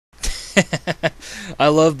I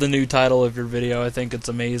love the new title of your video. I think it's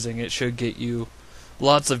amazing. It should get you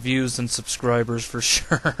lots of views and subscribers for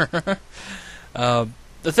sure.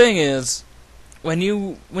 The thing is, when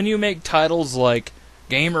you make titles like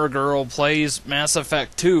Gamer Girl Plays Mass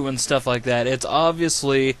Effect 2 and stuff like that, it's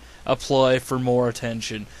obviously a ploy for more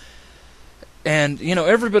attention. And, you know,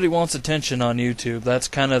 everybody wants attention on YouTube. That's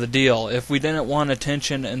kind of the deal. If we didn't want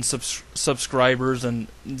attention and subscribers and,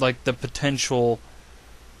 like, the potential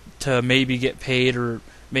to maybe get paid or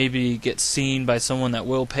maybe get seen by someone that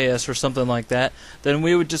will pay us or something like that, then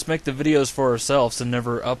we would just make the videos for ourselves and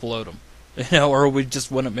never upload them. You know, or we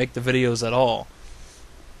just wouldn't make the videos at all.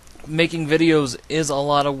 Making videos is a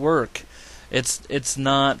lot of work. It's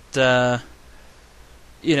not,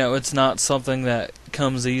 you know, it's not something that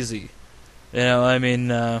comes easy. You know, I mean,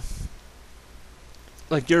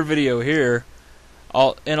 like your video here,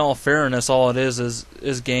 in all fairness, all it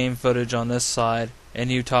is game footage on this side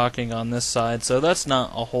and you talking on this side, so that's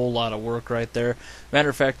not a whole lot of work right there. Matter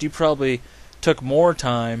of fact, you probably took more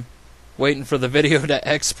time waiting for the video to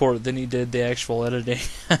export than you did the actual editing.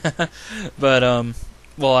 But,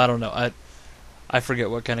 well, I don't know. I forget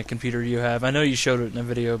what kind of computer you have. I know you showed it in a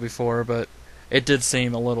video before, but it did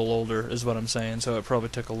seem a little older, is what I'm saying, so it probably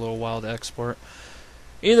took a little while to export.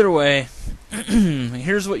 Either way,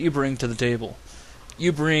 here's what you bring to the table.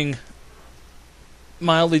 You bring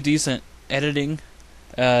mildly decent editing.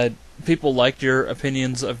 People liked your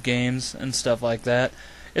opinions of games and stuff like that.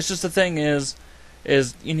 It's just the thing is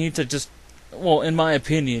you need to just, well, in my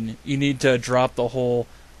opinion, you need to drop the whole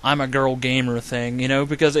I'm a girl gamer thing, you know,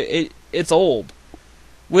 because it's old.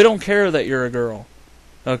 We don't care that you're a girl.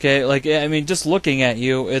 Okay, like, I mean, just looking at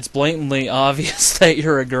you, it's blatantly obvious that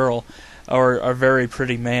you're a girl, or a very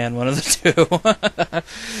pretty man, one of the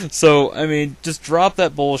two. So, I mean, just drop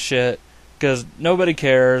that bullshit, because nobody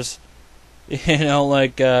cares. You know,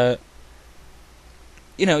 like, you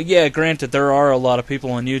know, yeah, granted, there are a lot of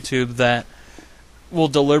people on YouTube that will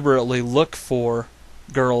deliberately look for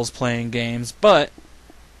girls playing games, but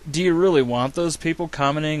do you really want those people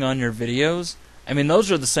commenting on your videos? I mean,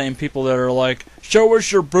 those are the same people that are like, show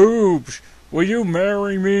us your boobs, will you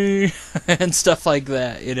marry me? And stuff like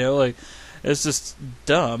that, you know, like, it's just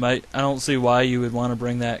dumb. I don't see why you would want to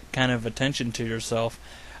bring that kind of attention to yourself.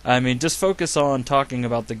 I mean, just focus on talking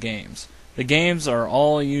about the games. The games are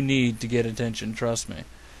all you need to get attention, trust me.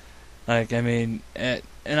 Like, I mean, and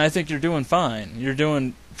I think you're doing fine. You're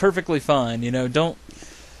doing perfectly fine, you know, don't,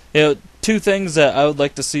 you know, two things that I would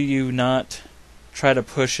like to see you not try to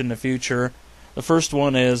push in the future. The first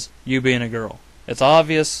one is you being a girl. It's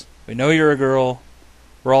obvious. We know you're a girl.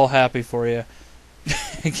 We're all happy for you.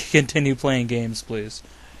 Continue playing games, please.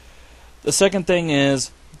 The second thing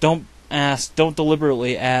is don't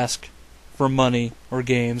deliberately ask for money or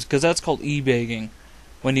games, because that's called e-begging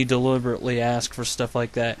when you deliberately ask for stuff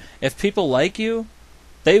like that. If people like you,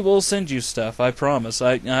 they will send you stuff, I promise.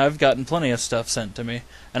 I've gotten plenty of stuff sent to me,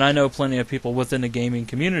 and I know plenty of people within the gaming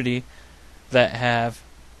community that have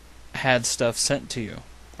had stuff sent to you,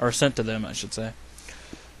 or sent to them, I should say.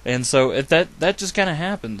 And so that just kind of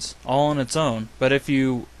happens all on its own. But if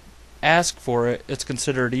you ask for it, it's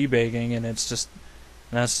considered e-begging, and that's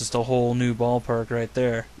just a whole new ballpark right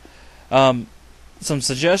there. Some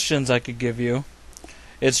suggestions I could give you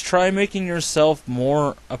is try making yourself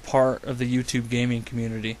more a part of the YouTube gaming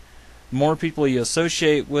community. More people you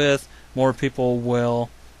associate with, more people will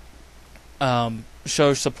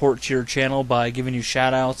show support to your channel by giving you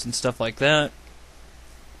shout-outs and stuff like that.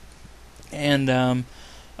 And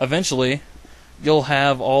eventually, you'll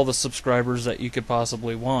have all the subscribers that you could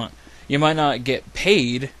possibly want. You might not get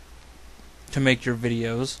paid to make your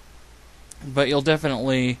videos, but you'll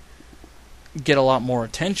definitely get a lot more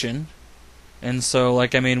attention. And so,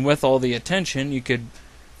 like, I mean, with all the attention, you could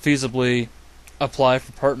feasibly apply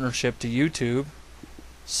for partnership to YouTube.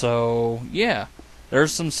 So, yeah,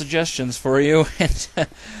 there's some suggestions for you. And,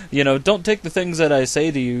 you know, don't take the things that I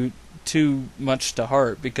say to you too much to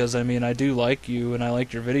heart, because, I mean, I do like you and I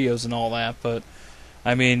like your videos and all that, but,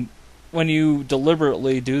 I mean, when you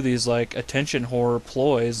deliberately do these, like, attention whore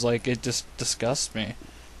ploys, like, it just disgusts me.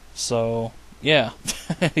 So, yeah,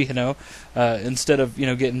 you know, instead of, you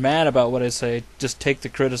know, getting mad about what I say, just take the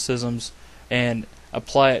criticisms and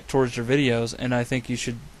apply it towards your videos, and I think you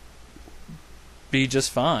should be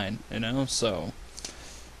just fine, you know, so,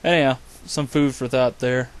 anyhow, some food for thought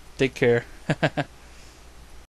there. Take care.